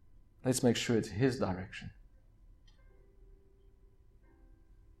 Let's make sure it's His direction.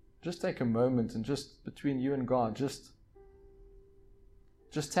 Just take a moment and just between you and God, just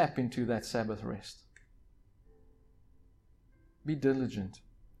tap into that Sabbath rest. Be diligent.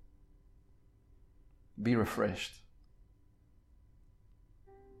 Be refreshed.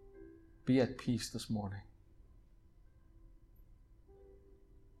 Be at peace this morning.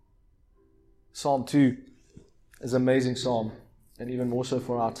 Psalm 2 is an amazing psalm, and even more so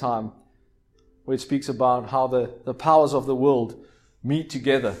for our time, where it speaks about how the powers of the world meet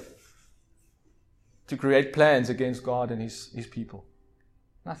together to create plans against God and His people.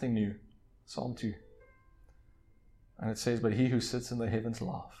 Nothing new. Psalm 2. And it says, but He who sits in the heavens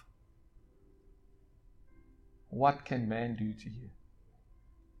laugh. What can man do to you?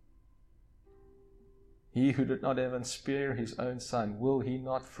 He who did not even spare His own Son, will He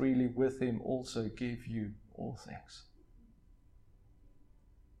not freely with Him also give you all things?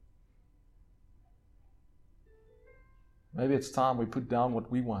 Maybe it's time we put down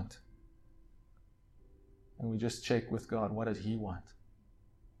what we want and we just check with God, what does He want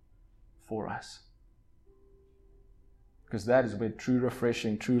for us? Because that is where true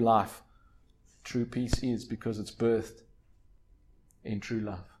refreshing, true life, true peace is, because it's birthed in true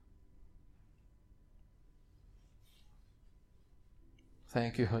love.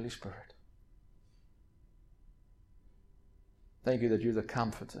 Thank you, Holy Spirit. Thank you that you're the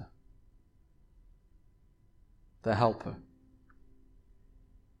comforter, the helper,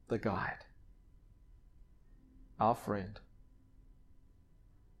 the guide, our friend.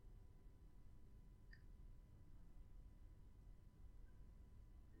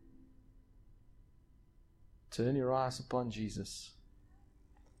 Turn your eyes upon Jesus.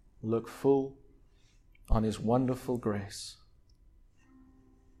 Look full on His wonderful grace.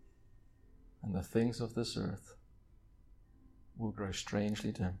 And the things of this earth will grow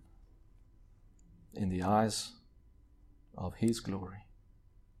strangely dim in the eyes of His glory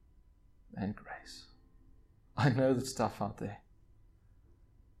and grace. I know there's stuff out there.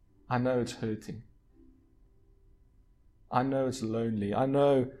 I know it's hurting. I know it's lonely. I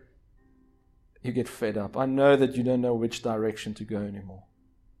know you get fed up. I know that you don't know which direction to go anymore.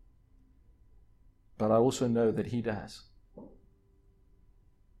 But I also know that He does.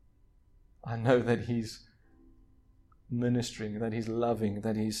 I know that He's ministering, that He's loving,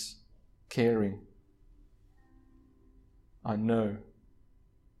 that He's caring. I know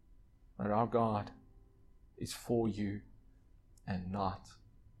that our God is for you and not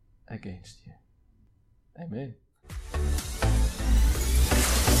against you. Amen.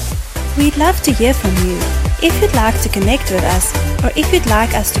 We'd love to hear from you. If you'd like to connect with us, or if you'd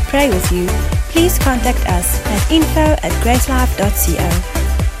like us to pray with you, please contact us at info@gracelife.co.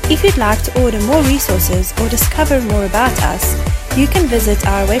 If you'd like to order more resources or discover more about us, you can visit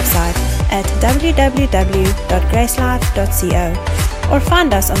our website at www.gracelife.co or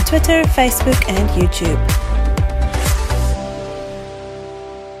find us on Twitter, Facebook, and YouTube.